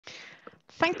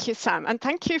Thank you, Sam, and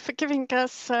thank you for giving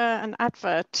us an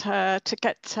advert to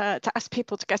ask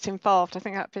people to get involved. I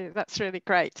think that's really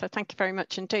great. So thank you very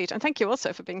much indeed, and thank you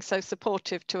also for being so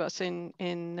supportive to us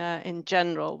in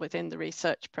general within the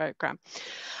research programme.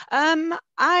 Well,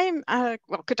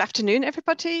 good afternoon,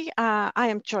 everybody. I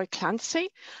am Joy Clancy.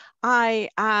 I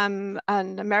am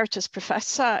an emeritus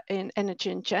professor in energy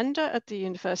and gender at the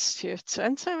University of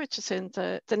Twente, which is in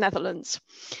the Netherlands.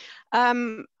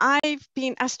 I've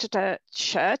been asked to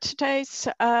chair today's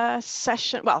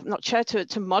session, well, not chair,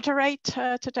 to moderate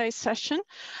today's session.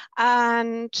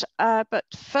 But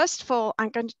first of all, I'm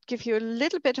going to give you a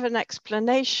little bit of an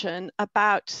explanation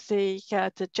about the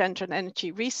Gender and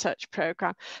Energy Research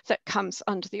Programme that comes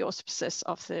under the auspices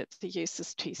of the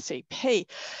USES TCP.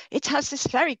 It has this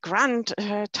very grand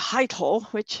title,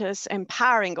 which is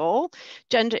Empowering All,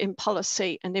 Gender in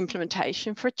Policy and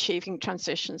Implementation for Achieving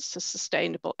Transitions to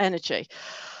Sustainable Energy.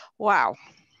 Wow,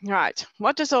 right,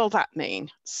 what does all that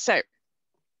mean? So,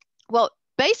 well,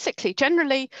 basically,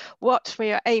 generally, what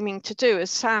we are aiming to do, as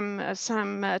Sam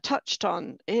touched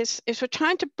on, is we're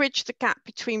trying to bridge the gap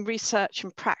between research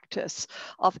and practice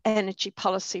of energy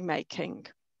policy making.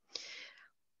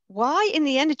 Why in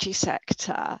the energy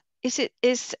sector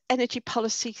is energy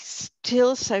policy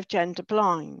still so gender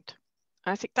blind?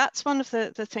 I think that's one of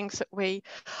the things that we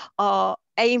are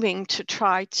aiming to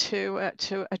try to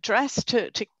address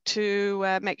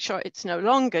to make sure it's no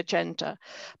longer gender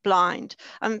blind.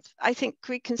 And I think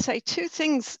we can say two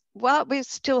things. Well, we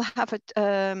still have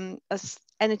a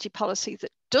energy policy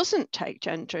that doesn't take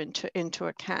gender into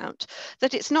account,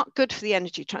 that it's not good for the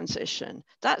energy transition.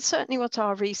 That's certainly what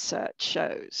our research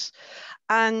shows.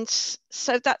 And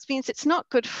so that means it's not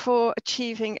good for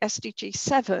achieving SDG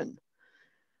 7.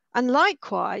 And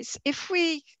likewise, if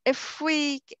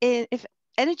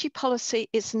energy policy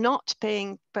is not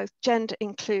being both gender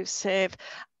inclusive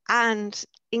and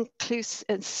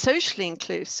socially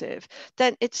inclusive,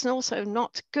 then it's also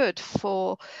not good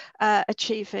for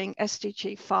achieving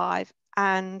SDG 5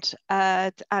 and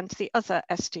the other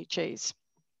SDGs.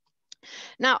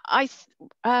 Now,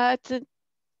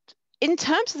 in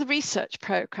terms of the research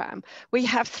programme, we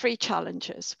have three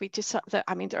challenges.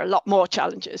 I mean, there are a lot more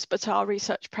challenges, but our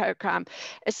research programme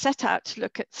is set out to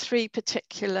look at three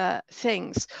particular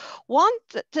things. One,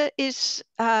 that there is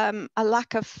a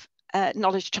lack of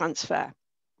knowledge transfer.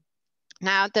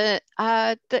 Now, there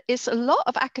is a lot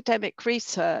of academic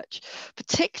research,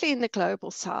 particularly in the Global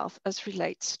South, as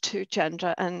relates to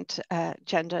gender and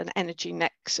energy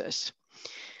nexus.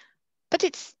 But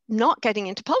it's not getting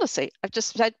into policy. I've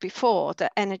just said before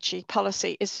that energy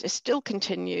policy still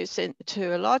continues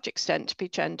to a large extent to be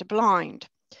gender blind.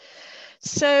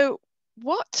 So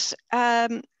what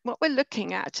we're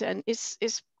looking at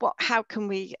is how can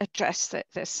we address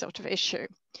this sort of issue?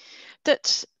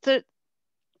 That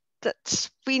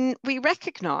we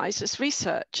recognise as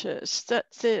researchers that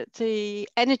the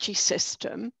energy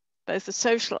system, both the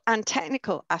social and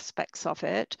technical aspects of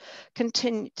it,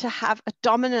 continue to have a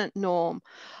dominant norm,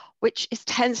 which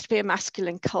tends to be a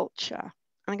masculine culture.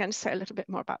 I'm going to say a little bit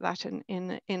more about that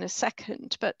in a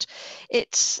second, but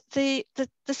it's the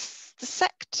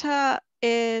sector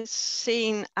is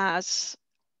seen as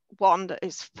one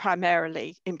that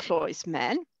primarily employs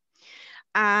men,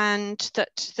 and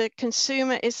that the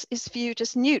consumer is viewed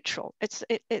as neutral.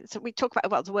 We talk about,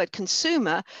 well, the word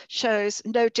consumer shows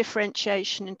no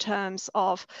differentiation in terms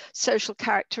of social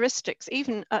characteristics,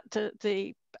 even at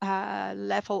the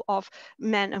level of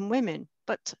men and women.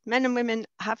 But men and women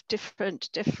have different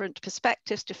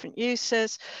perspectives, different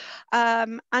uses,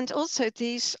 and also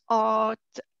these are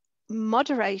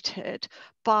moderated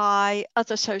by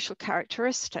other social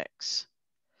characteristics.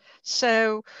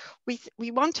 So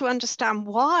we want to understand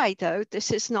why, though,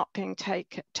 this is not being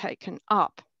taken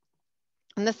up.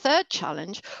 And the third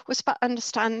challenge was about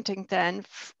understanding then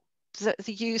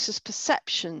the user's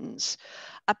perceptions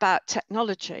about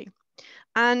technology.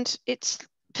 And it's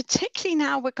particularly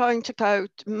now we're going to go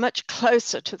much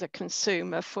closer to the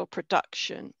consumer for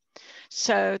production.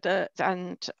 So that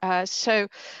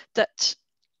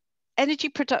energy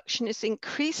production is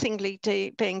increasingly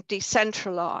being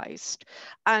decentralized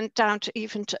and down to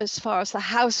even as far as the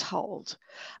household.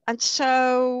 And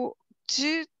so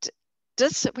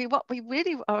what we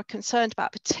really are concerned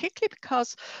about, particularly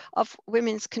because of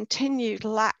women's continued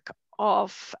lack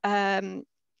of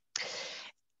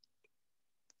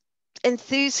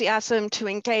enthusiasm to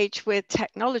engage with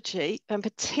technology, and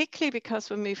particularly because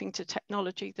we're moving to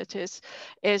technology that is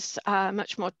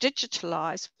much more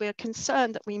digitalized, we're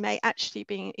concerned that we may actually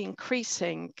be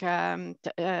increasing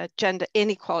gender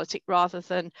inequality rather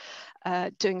than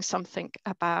doing something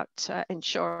about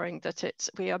ensuring that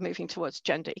we are moving towards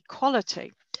gender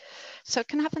equality. So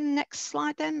can I have the next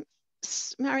slide then,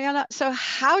 Mariella? So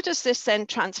how does this then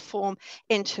transform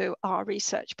into our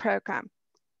research program?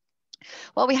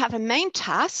 Well, we have a main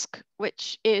task,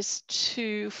 which is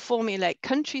to formulate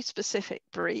country-specific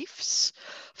briefs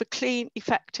for clean,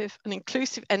 effective, and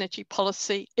inclusive energy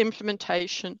policy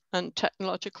implementation and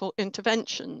technological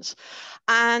interventions.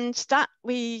 And that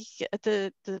the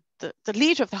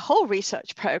leader of the whole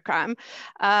research program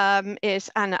is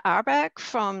Anna Arberg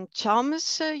from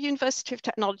Chalmers University of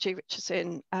Technology, which is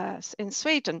in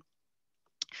Sweden.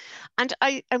 And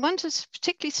I want to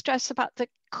particularly stress about the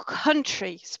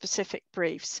country-specific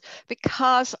briefs,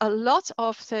 because a lot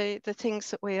of the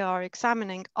things that we are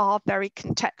examining are very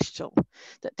contextual,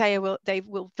 that they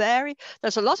will vary.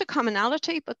 There's a lot of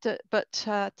commonality, but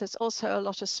there's also a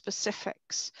lot of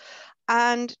specifics.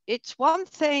 And it's one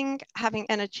thing having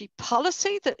energy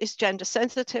policy that is gender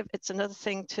sensitive, it's another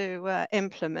thing to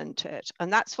implement it.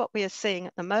 And that's what we are seeing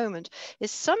at the moment,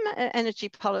 is some energy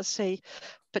policy,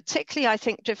 particularly I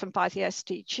think driven by the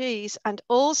SDGs and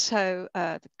also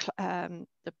the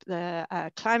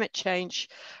climate change,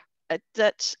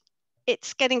 that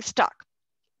it's getting stuck.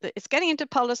 It's getting into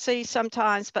policy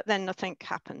sometimes, but then nothing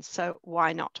happens. So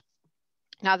why not?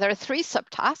 Now, there are 3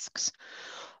 subtasks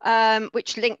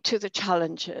which link to the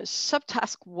challenges.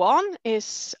 Subtask 1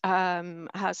 is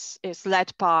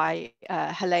led by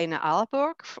Helena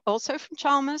Alborg, also from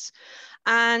Chalmers,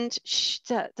 and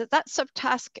that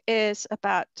subtask is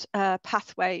about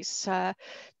pathways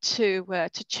to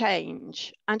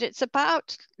change, and it's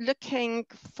about looking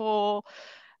for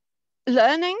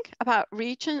learning about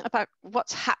region, about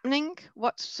what's happening,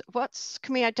 what's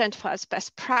can we identify as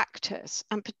best practice,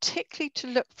 and particularly to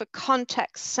look for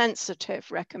context sensitive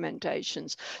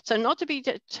recommendations. So not to be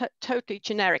totally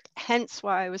generic, hence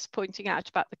why I was pointing out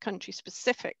about the country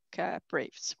specific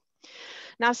briefs.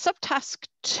 Now, subtask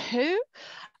 2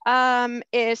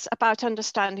 is about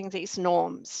understanding these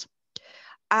norms.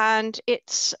 And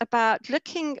it's about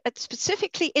looking at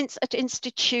specifically at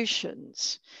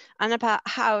institutions and about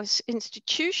how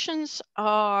institutions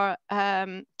are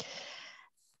and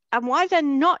why they're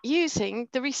not using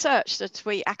the research that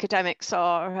we academics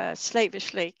are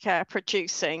slavishly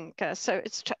producing. So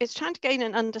it's trying to gain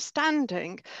an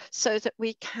understanding so that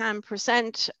we can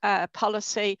present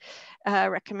policy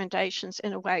recommendations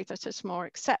in a way that is more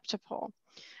acceptable.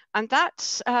 And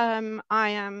that's, I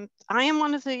am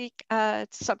one of the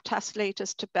subtask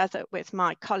leaders together with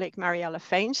my colleague Mariella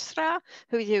Veenstra,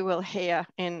 who you will hear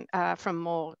from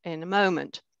more in a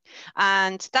moment.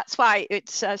 And that's why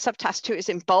it's subtask 2 is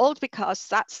in bold, because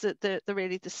that's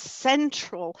really the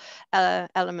central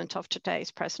element of today's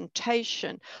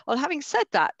presentation. Well, having said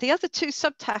that, the other 2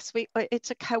 subtasks,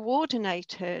 it's a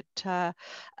coordinated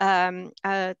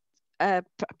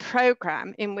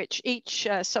program in which each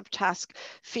subtask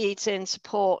feeds in,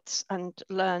 supports and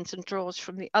learns and draws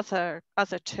from the other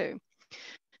 2.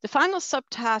 The final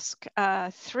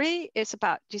subtask 3 is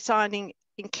about designing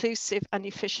inclusive and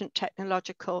efficient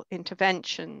technological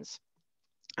interventions.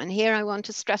 And here I want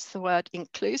to stress the word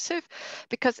inclusive,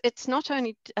 because it's not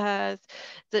only the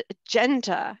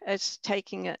gender as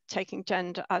taking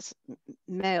gender as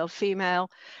male, female,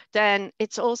 then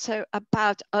it's also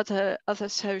about other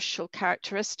social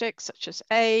characteristics such as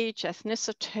age,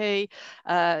 ethnicity,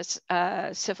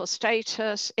 civil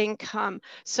status, income.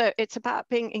 So it's about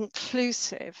being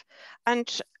inclusive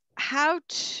and how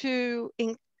to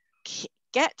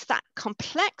get that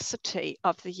complexity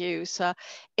of the user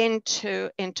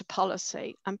into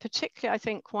policy. And particularly, I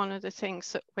think one of the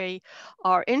things that we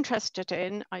are interested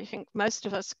in, I think most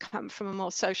of us come from a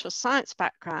more social science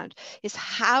background, is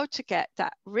how to get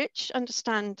that rich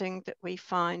understanding that we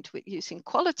find with using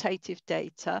qualitative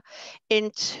data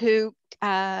into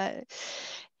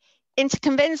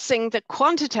convincing the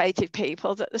quantitative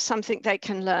people that there's something they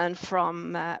can learn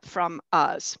from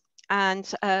us. And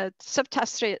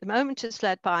subtask 3 at the moment is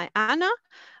led by Anna.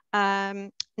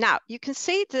 Now, you can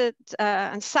see that,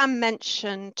 and Sam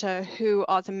mentioned who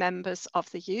are the members of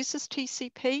the users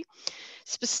TCP,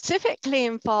 specifically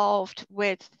involved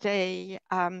with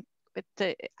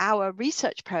our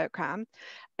research program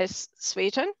is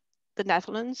Sweden, the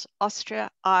Netherlands,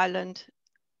 Austria, Ireland,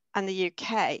 and the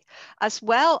UK, as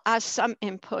well as some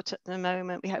input at the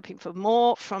moment. We're hoping for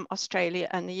more from Australia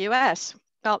and the US.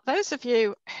 Well, those of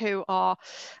you who are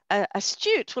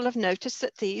astute will have noticed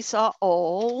that these are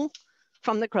all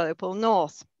from the global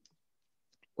north.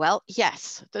 Well,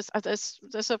 yes, there's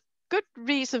a good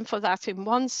reason for that in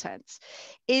one sense,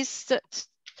 is that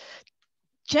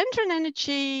gender and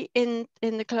energy in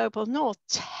the global north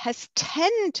has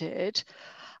tended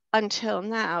until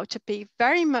now to be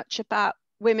very much about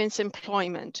women's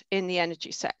employment in the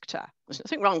energy sector. There's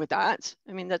nothing wrong with that.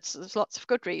 I mean, there's lots of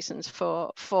good reasons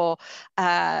for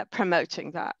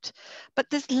promoting that. But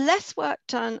there's less work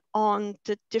done on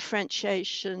the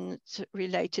differentiation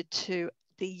related to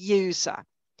the user.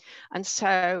 And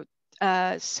so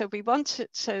we want to,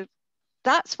 so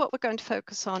that's what we're going to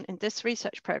focus on in this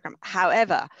research program.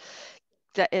 However,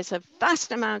 there is a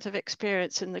vast amount of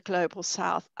experience in the global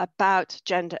south about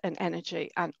gender and energy,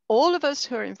 and all of us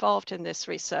who are involved in this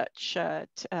research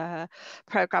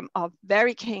program are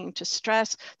very keen to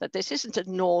stress that this isn't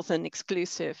a northern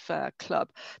exclusive club,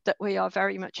 that we are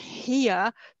very much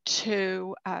here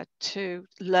to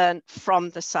learn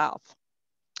from the south.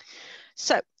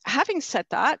 So, having said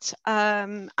that,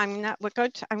 I'm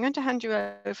going to hand you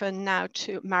over now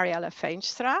to Mariella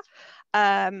Veenstra.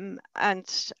 And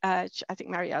I think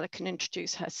Mariella can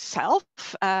introduce herself.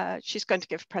 She's going to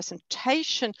give a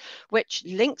presentation which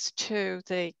links to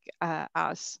the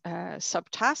our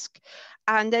subtask,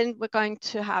 and then we're going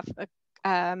to have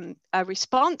a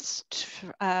response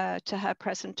to her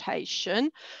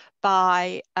presentation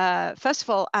by, first of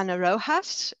all, Ana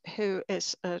Rojas, who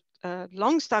is a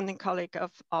long-standing colleague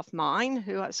of mine,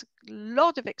 who has a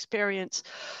lot of experience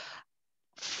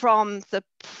from the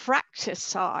practice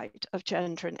side of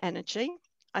gender and energy.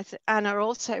 Anna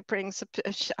also brings,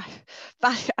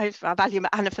 I value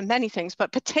Anna for many things,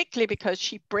 but particularly because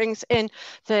she brings in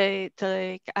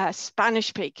the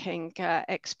Spanish-speaking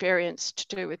experience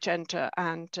to do with gender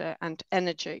and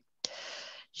energy.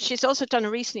 She's also done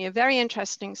recently a very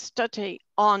interesting study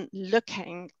on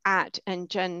looking at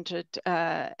engendered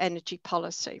energy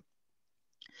policy.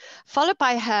 Followed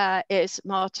by her is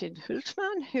Martin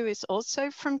Hultmann, who is also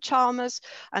from Chalmers,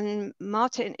 and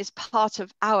Martin is part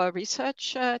of our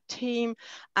research team.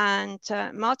 And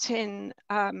Martin,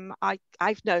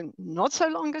 I've known not so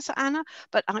long as Anna,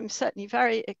 but I'm certainly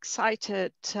very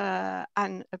excited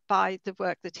and by the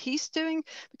work that he's doing,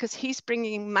 because he's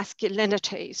bringing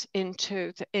masculinities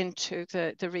into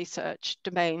the research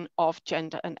domain of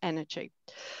gender and energy.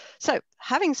 So,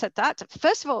 having said that,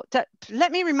 first of all,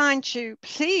 let me remind you,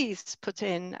 please put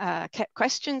in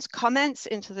questions, comments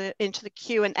into the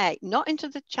Q&A, not into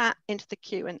the chat, into the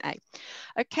Q&A.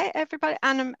 Okay, everybody,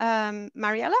 Anna,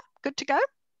 Mariella, good to go?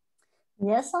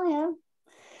 Yes, I am.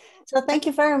 So thank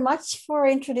you very much for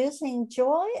introducing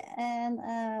Joy, and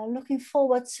looking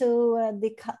forward to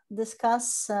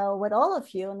discuss with all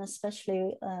of you, and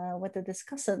especially with the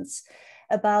discussants,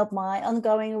 about my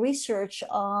ongoing research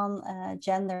on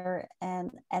gender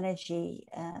and energy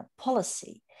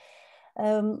policy.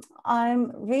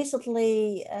 I'm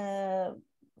recently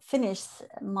finished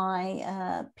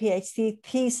my PhD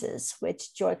thesis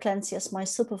with Joy Clancy as my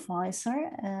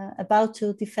supervisor, about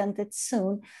to defend it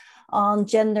soon, on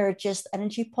gender just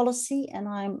energy policy, and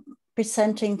I'm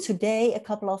presenting today a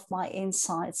couple of my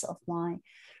insights of my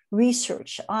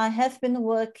research. I have been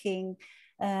working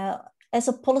as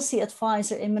a policy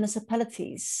advisor in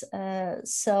municipalities,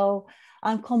 so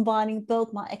I'm combining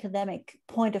both my academic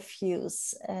point of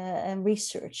views and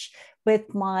research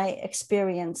with my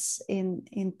experience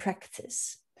in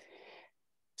practice.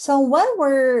 So when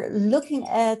we're looking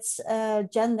at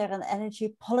gender and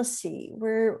energy policy,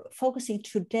 we're focusing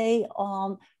today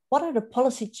on what are the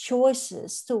policy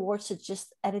choices towards a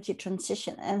just energy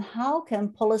transition, and how can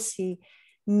policy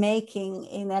making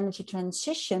in energy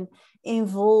transition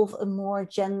involve a more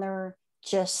gender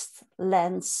just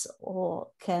lens, or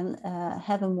can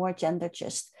have a more gender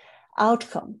just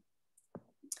outcome.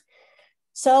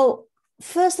 So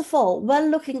first of all,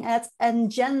 when looking at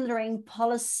engendering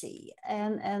policy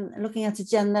and looking at the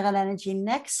gender and energy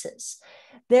nexus,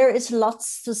 there is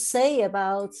lots to say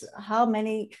about how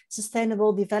many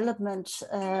sustainable development,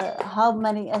 how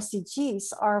many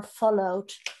SDGs are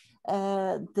followed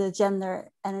the gender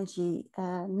energy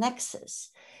nexus.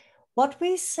 What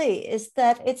we see is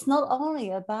that it's not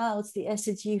only about the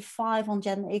SDG 5 on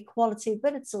gender equality,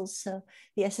 but it's also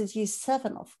the SDG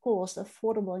 7, of course,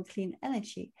 affordable and clean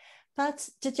energy. But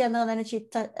the gender and energy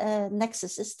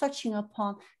nexus is touching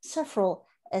upon several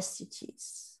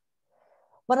SDGs.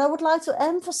 What I would like to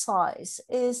emphasize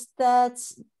is that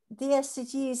the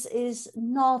SDGs is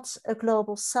not a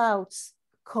global South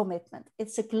commitment.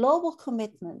 It's a global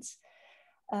commitment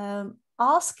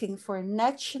asking for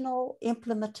national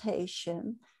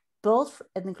implementation both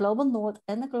in the global north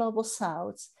and the global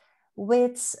south,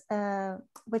 which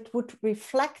would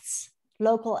reflect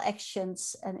local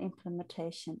actions and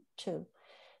implementation too.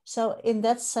 So in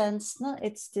that sense,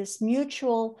 it's this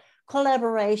mutual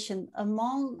collaboration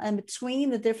among and between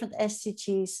the different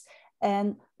SDGs,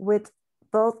 and with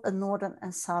both a northern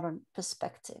and southern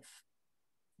perspective.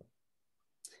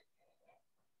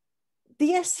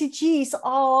 The SDGs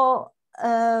are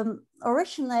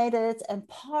originated and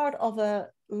part of a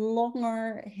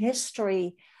longer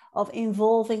history of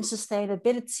involving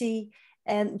sustainability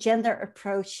and gender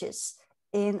approaches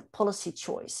in policy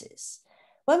choices.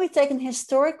 When we take an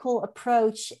historical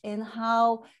approach in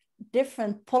how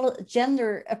different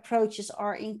gender approaches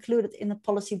are included in the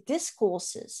policy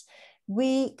discourses,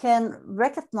 we can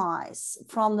recognize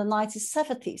from the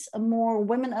 1970s a more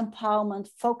women empowerment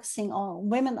focusing on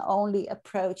women-only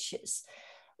approaches,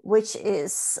 which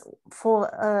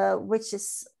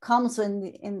comes in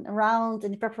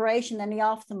the preparation and the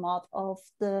aftermath of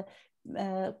the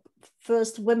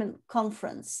first women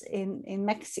conference in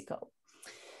Mexico.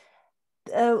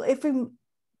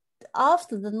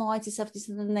 After the 1970s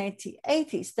and the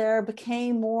 1980s, there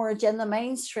became more gender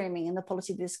mainstreaming in the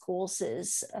policy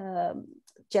discourses.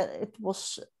 We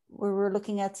were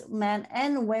looking at men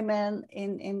and women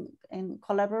in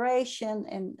collaboration,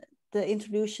 and the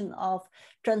introduction of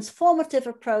transformative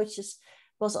approaches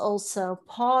was also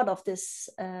part of this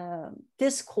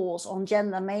discourse on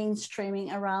gender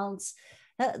mainstreaming around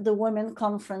the Women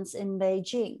Conference in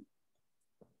Beijing.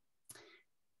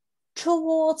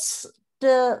 Towards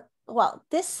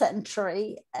this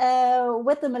century,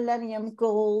 with the Millennium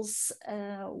Goals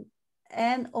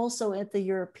and also at the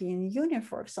European Union,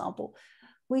 for example,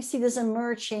 we see this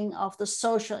emerging of the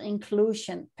social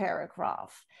inclusion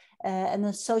paragraph and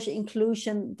the social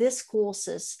inclusion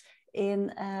discourses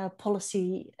in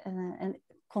policy and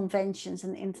conventions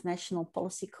and international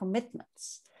policy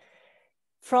commitments.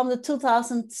 From the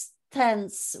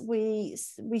 2010s, we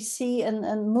see a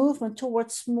movement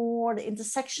towards more the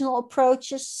intersectional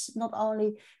approaches, not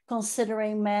only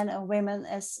considering men and women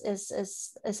as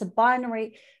a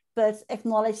binary, but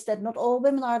acknowledge that not all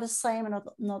women are the same and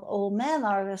not all men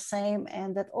are the same,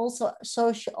 and that also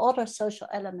other social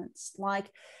elements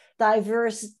like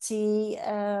diversity,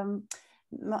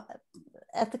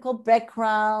 ethical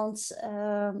backgrounds,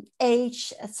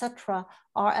 age, etc.,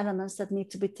 are elements that need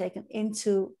to be taken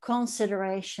into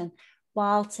consideration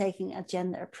while taking a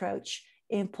gender approach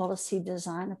in policy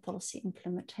design and policy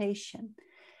implementation.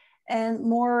 And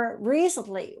more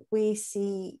recently, we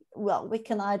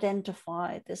can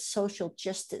identify the social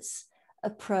justice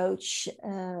approach.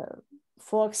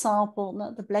 For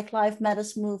example, the Black Lives Matter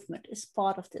movement is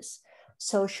part of this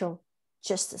social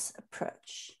justice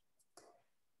approach.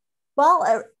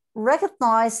 While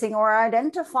recognizing or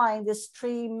identifying these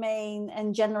three main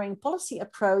engendering policy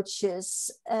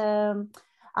approaches,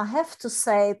 I have to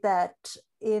say that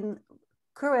in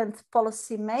current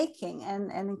policy making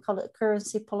and in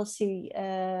currency policy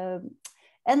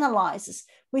analysis,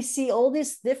 we see all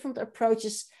these different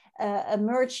approaches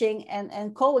emerging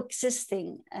and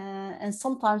coexisting, and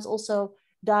sometimes also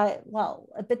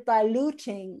a bit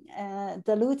diluted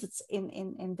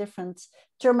in different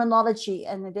terminology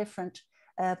and the different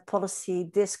policy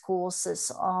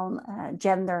discourses on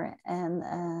gender and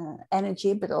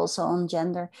energy, but also on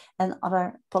gender and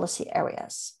other policy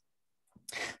areas.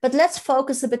 But let's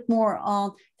focus a bit more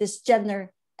on this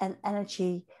gender and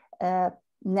energy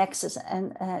nexus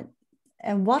and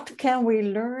what can we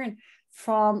learn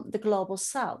from the Global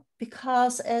South?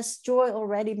 Because as Joy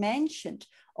already mentioned,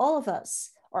 all of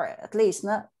us, or at least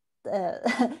not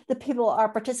the people are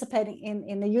participating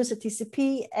in the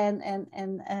UCTCP and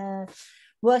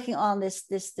working on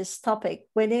this topic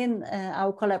within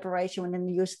our collaboration within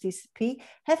the UCTCP,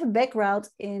 have a background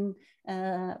in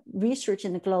research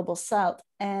in the Global South,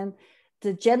 and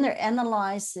the gender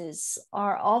analyses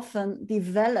are often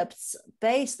developed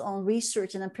based on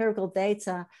research and empirical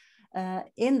data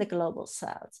in the Global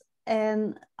South.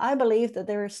 And I believe that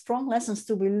there are strong lessons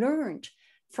to be learned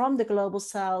from the Global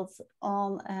South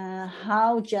on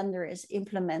how gender is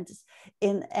implemented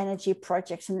in energy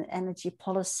projects and energy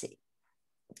policy.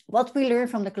 What we learn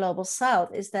from the Global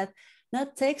South is that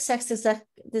not take sex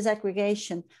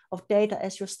disaggregation of data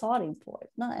as your starting point,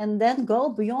 no? And then go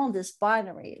beyond this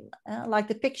binary, like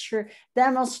the picture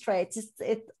demonstrates.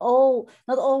 Not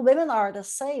all women are the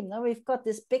same. No? We've got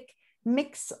this big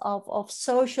mix of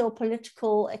social,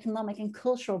 political, economic, and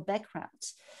cultural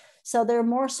backgrounds. So there are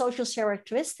more social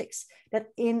characteristics that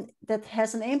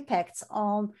has an impact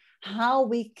on how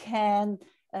we can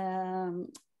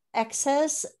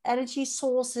access energy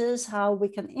sources, how we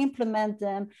can implement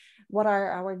them, what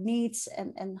are our needs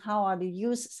and how are the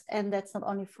uses. And that's not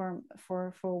only for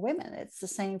women, it's the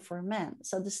same for men.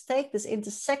 So just take this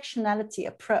intersectionality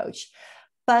approach,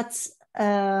 but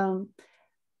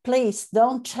please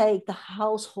don't take the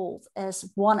household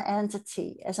as one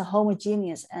entity, as a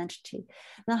homogeneous entity.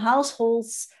 The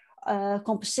households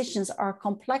compositions are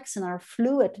complex and are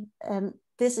fluid. And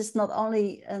this is not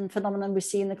only a phenomenon we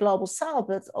see in the global south,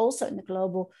 but also in the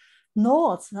global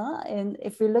north. And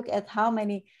if we look at how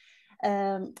many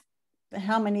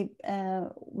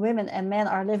women and men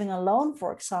are living alone,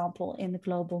 for example, in the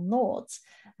global north,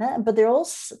 but they're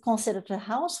also considered a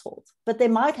household, but they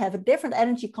might have a different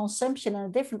energy consumption and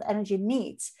a different energy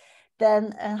needs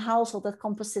than a household that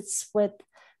composites with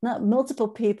multiple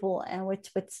people and with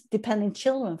dependent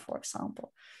children, for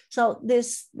example. So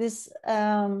this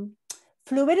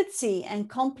fluidity and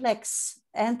complex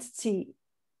entity,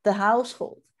 the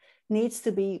household, needs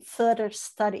to be further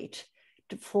studied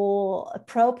for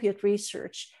appropriate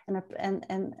research and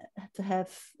to have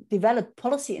developed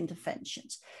policy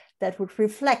interventions that would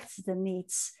reflect the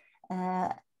needs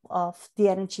of the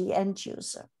energy end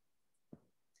user.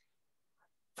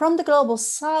 From the global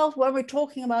south, when we're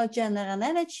talking about gender and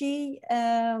energy,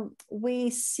 we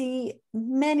see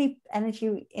many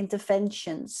energy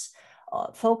interventions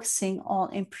focusing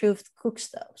on improved cook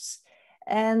stoves.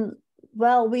 And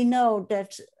well, we know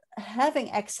that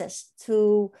having access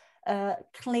to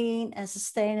clean and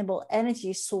sustainable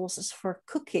energy sources for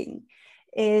cooking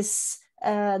is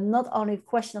not only a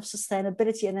question of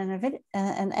sustainability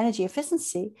and energy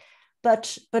efficiency,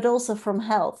 but also from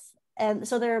health. And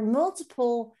so there are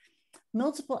multiple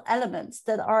elements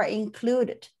that are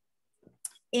included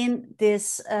in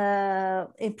this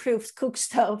improved cook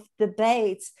stove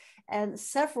debate, and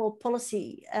several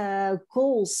policy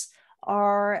goals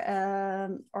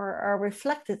are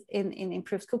reflected in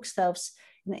improved cook stoves,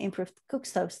 in the improved cook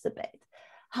stoves debate.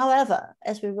 However,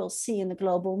 as we will see in the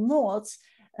global north,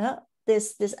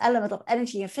 this element of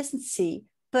energy efficiency,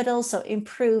 but also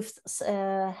improved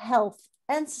health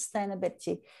and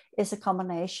sustainability, is a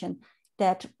combination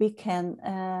that we can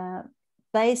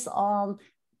base on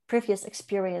previous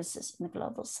experiences in the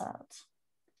global south.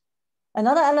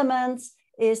 Another element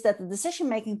is that the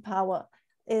decision-making power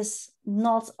is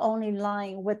not only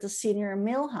lying with the senior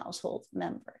male household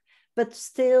member, but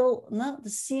still the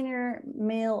senior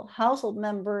male household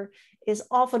member is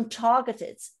often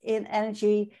targeted in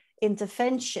energy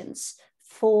interventions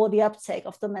for the uptake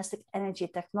of domestic energy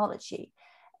technology.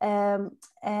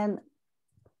 And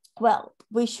well,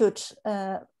 we should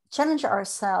challenge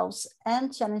ourselves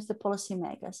and challenge the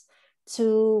policymakers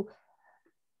to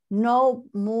know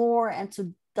more and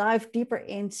to dive deeper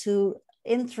into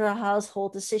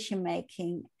intra-household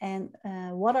decision-making and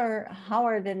how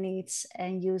are the needs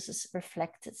and uses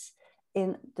reflected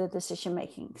in the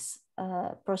decision-making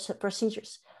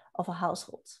procedures of a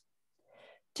household.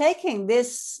 Taking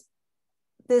these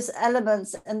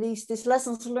elements and these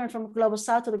lessons learned from the global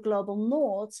south to the global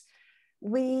north,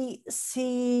 we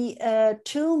see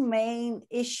two main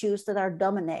issues that are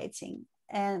dominating.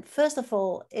 And first of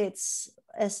all, it's,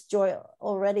 as Joy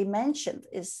already mentioned,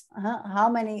 is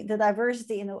the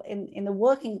diversity in the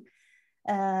working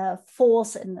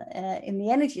force in the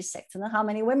energy sector, how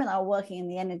many women are working in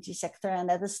the energy sector, and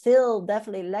that is still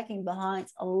definitely lagging behind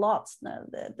a lot.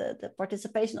 The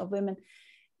participation of women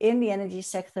in the energy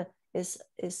sector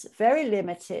is very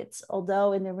limited,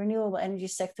 although in the renewable energy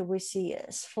sector we see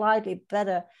a slightly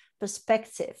better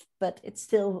perspective, but it's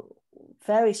still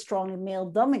very strongly male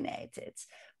dominated,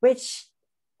 which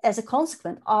as a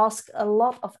consequence asks a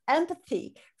lot of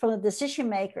empathy from the decision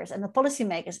makers and the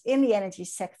policymakers in the energy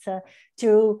sector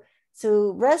to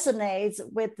resonate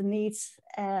with the needs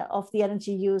of the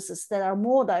energy users that are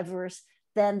more diverse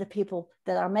than the people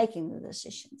that are making the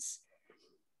decisions.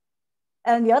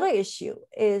 And the other issue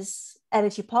is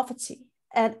energy poverty.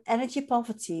 And energy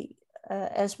poverty,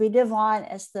 as we define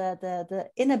as the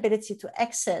inability to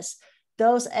access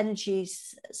those energy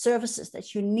services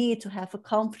that you need to have a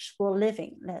comfortable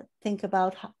living. Think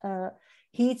about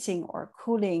heating or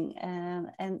cooling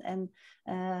and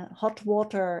hot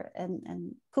water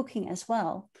and cooking as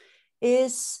well,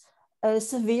 is a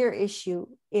severe issue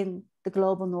in the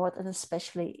global north and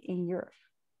especially in Europe.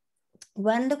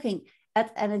 When looking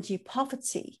at energy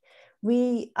poverty,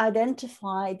 we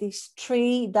identify these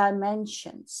three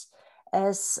dimensions,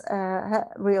 as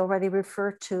we already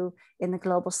referred to in the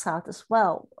global south as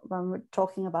well, when we're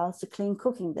talking about the clean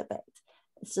cooking debate.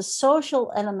 It's the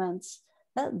social elements.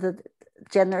 The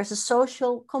gender is a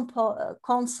social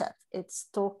concept. It's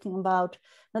talking about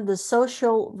the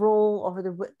social role, or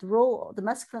the role of the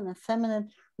masculine and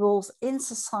feminine roles in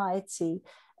society,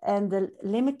 and the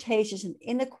limitations and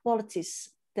inequalities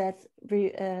that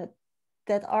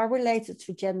are related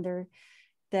to gender,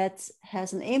 that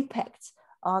has an impact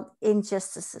on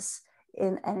injustices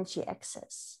in energy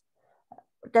access.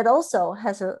 That also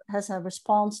has a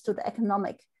response to the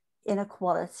economic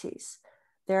inequalities.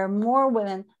 There are more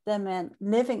women than men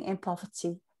living in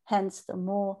poverty, hence the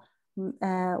more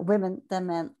women than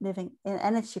men living in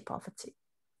energy poverty.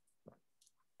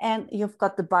 And you've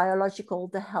got the biological,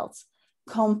 the health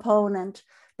component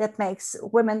that makes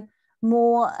women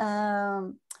more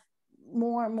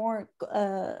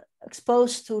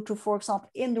exposed to, for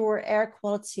example, indoor air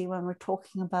quality when we're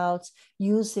talking about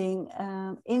using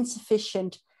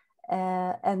insufficient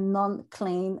and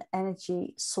non-clean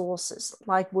energy sources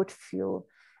like wood fuel.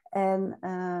 And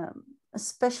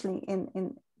especially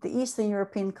in the Eastern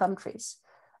European countries,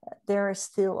 there is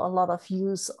still a lot of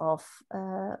use of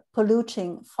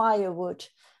polluting firewood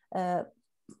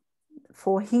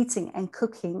for heating and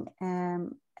cooking.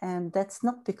 And that's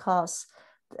not because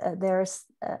there's,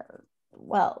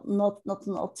 well, not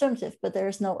an alternative, but there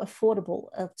is no affordable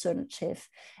alternative.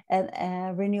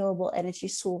 And renewable energy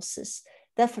sources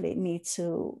definitely need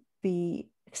to be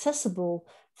accessible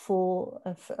for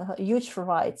a huge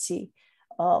variety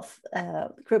of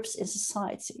groups in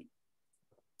society.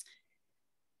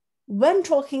 When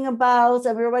talking about,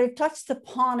 and we already touched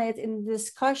upon it in the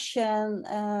discussion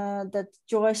that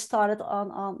Joy started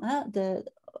on the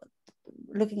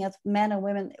looking at men and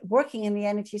women working in the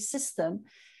energy system,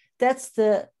 that's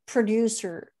the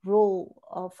producer role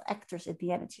of actors in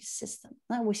the energy system.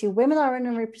 Now we see women are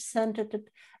underrepresented,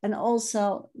 and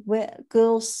also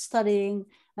girls studying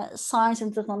science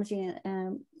and technology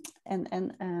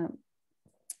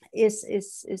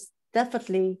is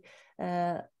definitely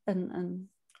an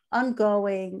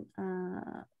ongoing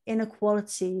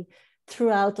inequality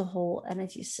throughout the whole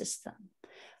energy system.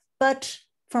 But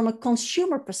from a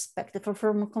consumer perspective, or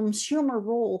from a consumer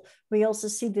role, we also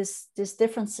see these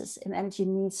differences in energy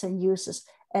needs and uses,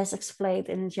 as explained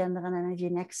in the gender and energy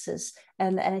nexus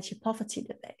and the energy poverty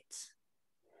debate.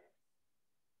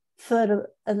 Further,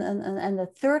 and the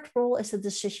third role is the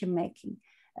decision making.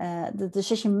 The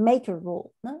decision maker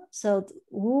role. No? So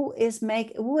who is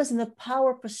in the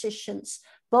power positions,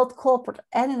 both corporate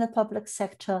and in the public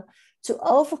sector, to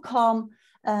overcome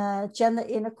gender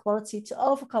inequality, to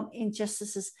overcome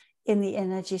injustices in the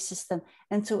energy system,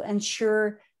 and to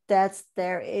ensure that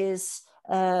there is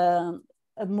a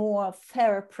more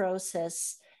fairer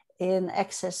process in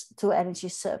access to energy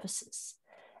services.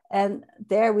 And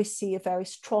there we see a very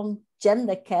strong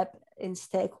gender gap in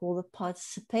stakeholder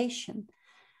participation.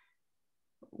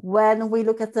 When we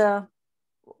look at the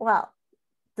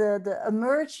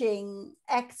emerging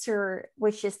actor,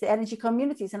 which is the energy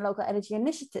communities and local energy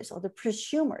initiatives, or the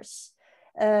prosumers,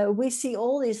 we see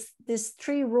all these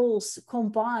three roles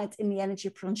combined in the energy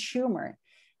prosumer.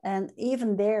 And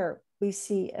even there, we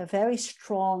see a very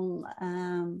strong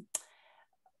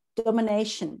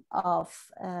domination of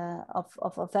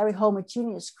a very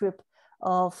homogeneous group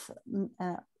of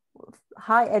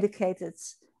high educated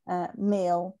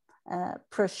male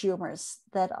prosumers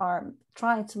that are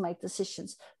trying to make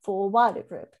decisions for a wider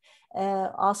group,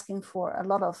 asking for a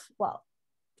lot of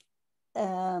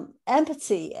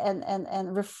empathy and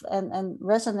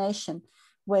resonation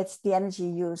with the energy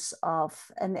use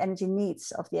of and energy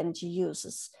needs of the energy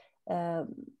users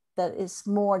that is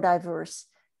more diverse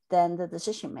than the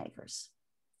decision makers.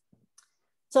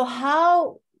 So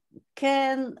how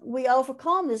can we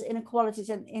overcome these inequalities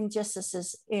and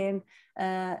injustices in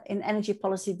energy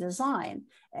policy design?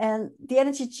 And the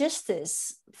energy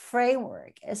justice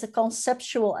framework as a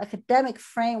conceptual academic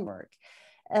framework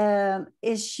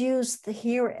is used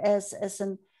here as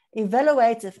an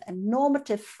evaluative and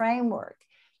normative framework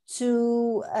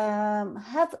to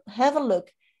have a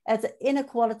look at the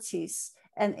inequalities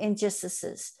and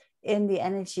injustices in the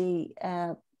energy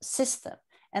system,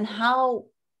 and how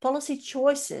policy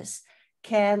choices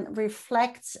can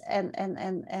reflect and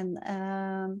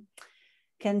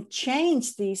can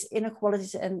change these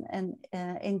inequalities and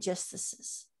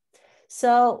injustices.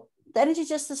 So the energy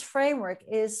justice framework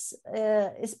is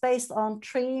based on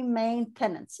three main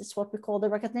tenets. It's what we call the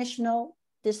recognitional,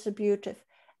 distributive,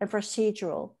 and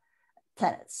procedural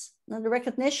tenets. Now, the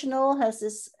recognitional has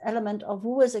this element of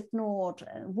who is ignored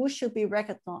and who should be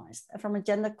recognized. And from a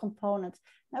gender component,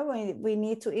 now we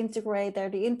need to integrate there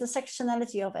the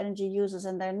intersectionality of energy users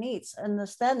and their needs,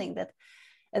 understanding that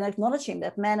and acknowledging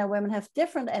that men and women have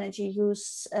different energy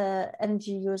use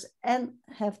and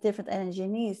have different energy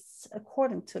needs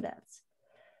according to that.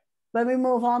 When we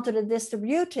move on to the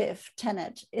distributive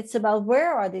tenet, it's about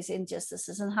where are these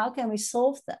injustices and how can we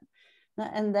solve them?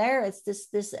 And there it's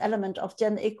this element of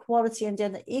gender equality and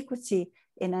gender equity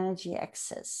in energy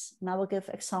access. And I will give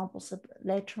examples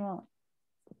later on.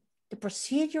 The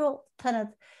procedural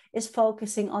tenet is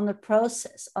focusing on the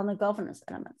process, on the governance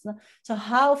elements. So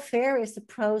how fair is the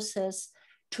process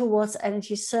towards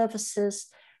energy services?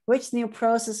 Which new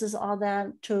processes are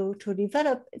there to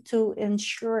develop to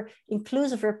ensure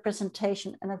inclusive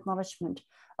representation and acknowledgement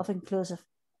of inclusive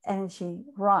energy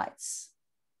rights?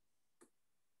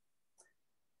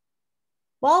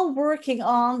 While working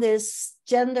on this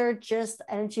gender just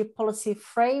energy policy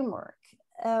framework,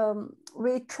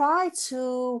 we try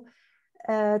to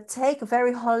take a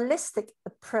very holistic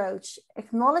approach,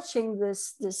 acknowledging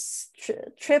this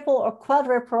triple or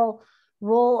quadruple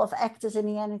role of actors in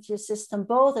the energy system,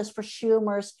 both as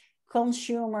prosumers,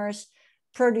 consumers,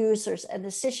 producers, and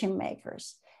decision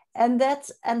makers. And that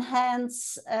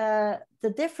enhance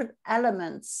the different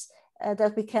elements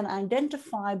that we can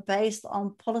identify based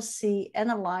on policy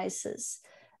analysis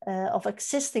of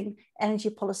existing energy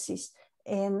policies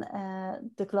in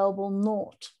the global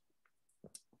north.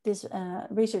 This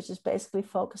research is basically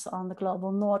focused on the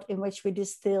global north, in which we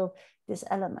distill these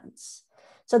elements.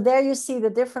 So there you see the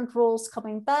different rules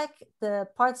coming back, the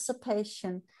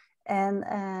participation and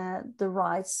the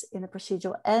rights in the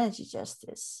procedural energy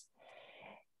justice.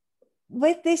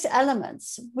 With these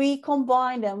elements, we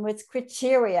combine them with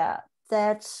criteria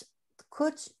that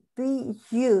could be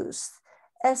used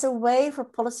as a way for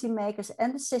policymakers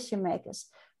and decision makers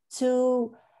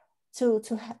to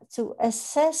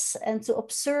assess and to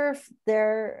observe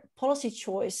their policy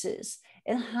choices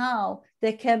and how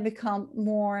they can become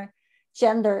more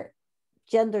gender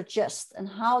just, and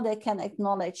how they can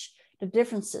acknowledge the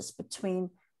differences between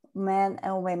men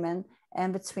and women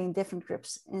and between different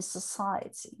groups in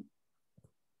society.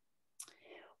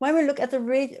 When we look at the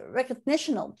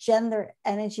recognition of gender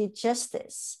energy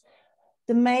justice,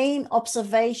 the main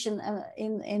observation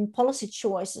in policy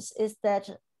choices is that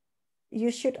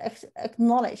you should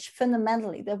acknowledge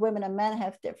fundamentally that women and men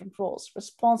have different roles,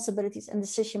 responsibilities, and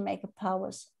decision-making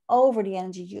powers over the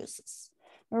energy uses.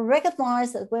 We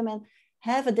recognize that women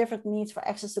have a different need for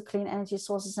access to clean energy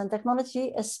sources and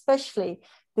technology, especially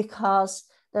because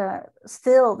the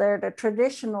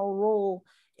traditional role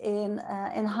in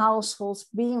households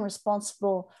being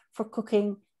responsible for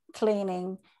cooking,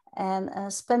 cleaning, and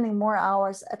spending more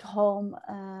hours at home.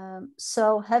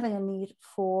 So having a need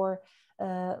for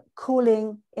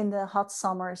cooling in the hot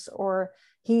summers or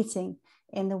heating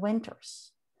in the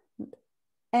winters.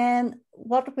 And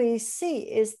what we see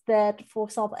is that, for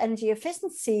example, energy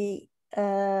efficiency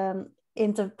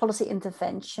policy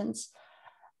interventions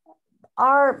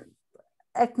are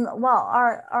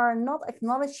not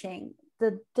acknowledging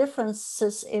the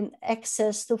differences in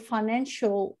access to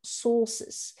financial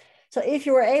sources. So if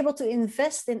you are able to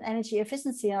invest in energy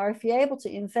efficiency, or if you're able to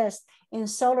invest in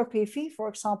solar PV, for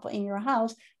example, in your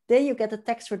house, then you get a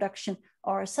tax reduction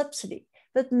or a subsidy.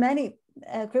 But many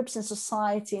groups in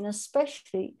society, and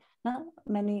especially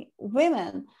many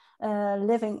women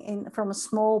living from a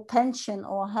small pension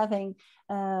or having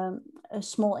a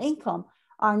small income,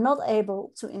 are not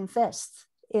able to invest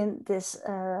in this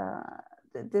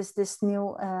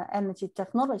new energy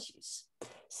technologies.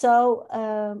 So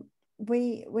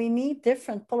we need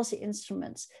different policy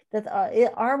instruments that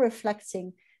are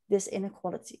reflecting this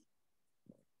inequality.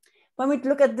 When we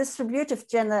look at distributive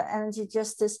gender energy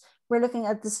justice, we're looking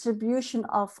at distribution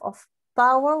of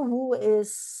power. What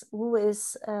is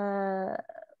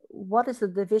the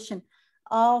division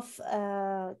of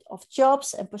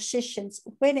jobs and positions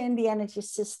within the energy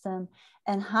system,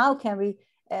 and how can we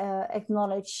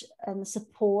acknowledge and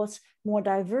support more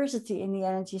diversity in the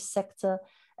energy sector,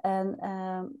 and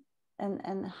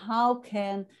how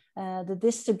can the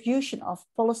distribution of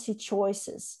policy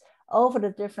choices over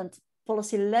the different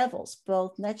policy levels,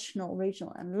 both national,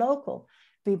 regional, and local,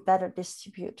 be better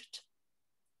distributed.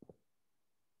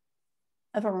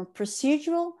 And from a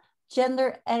procedural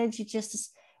gender energy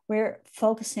justice, we're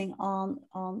focusing on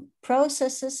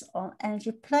processes, on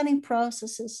energy planning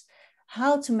processes,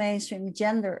 how to mainstream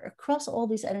gender across all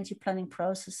these energy planning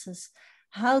processes,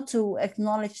 how to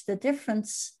acknowledge the different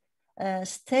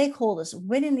stakeholders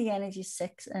within the energy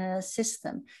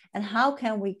system, and how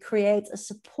can we create a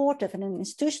supportive and an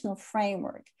institutional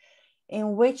framework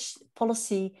in which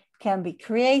policy can be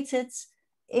created,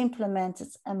 implemented,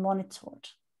 and monitored.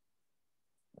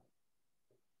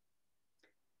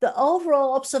 The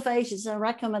overall observations and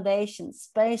recommendations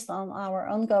based on our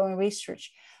ongoing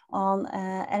research on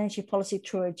energy policy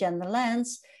through a gender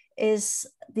lens is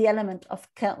the element of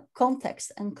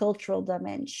context and cultural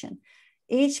dimension.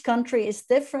 Each country is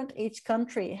different. Each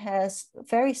country has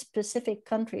very specific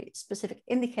country-specific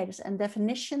indicators and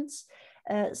definitions.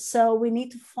 So we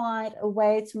need to find a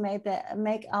way to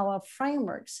make our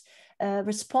frameworks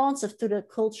responsive to the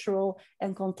cultural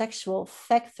and contextual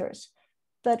factors,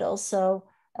 but also,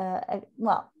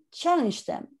 challenge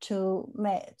them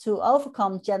to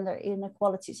overcome gender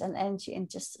inequalities and energy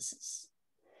injustices.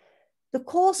 The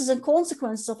causes and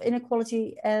consequences of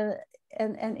inequality and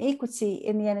equity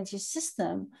in the energy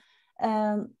system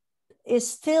is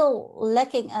still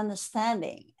lacking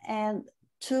understanding. And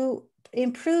to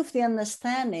improve the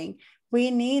understanding,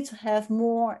 we need to have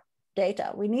more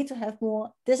data. We need to have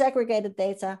more disaggregated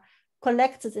data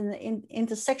collected in an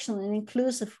intersectional and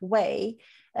inclusive way,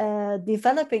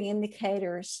 developing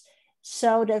indicators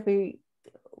so that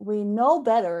we know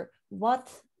better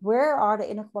where are the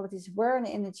inequalities, where are the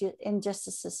energy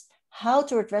injustices, how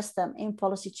to address them in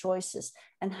policy choices,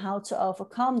 and how to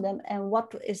overcome them, and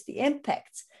what is the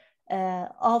impact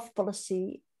of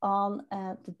policy on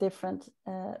the different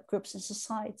groups in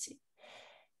society.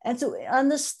 And to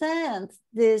understand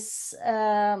this,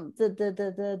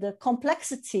 the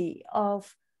complexity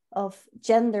of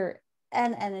gender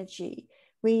and energy,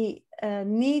 we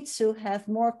need to have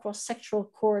more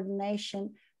cross-sectoral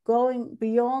coordination, going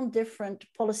beyond different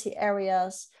policy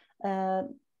areas,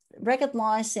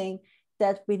 recognizing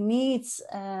that we need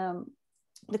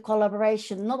the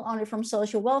collaboration not only from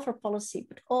social welfare policy,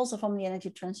 but also from the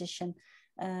energy transition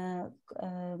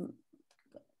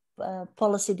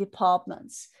policy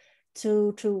departments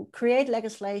to create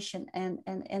legislation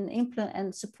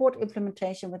and support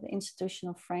implementation with an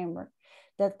institutional framework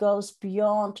that goes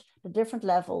beyond the different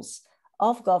levels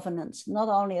of governance, not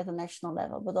only at the national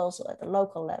level, but also at the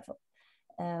local level,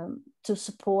 to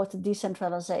support the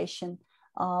decentralization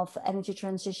of energy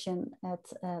transition at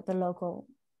the local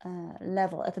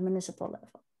level, at the municipal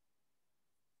level.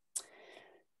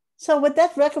 So with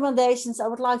that recommendations, I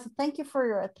would like to thank you for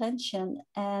your attention,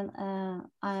 and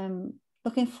I'm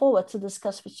looking forward to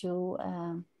discuss with you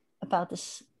about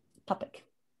this topic.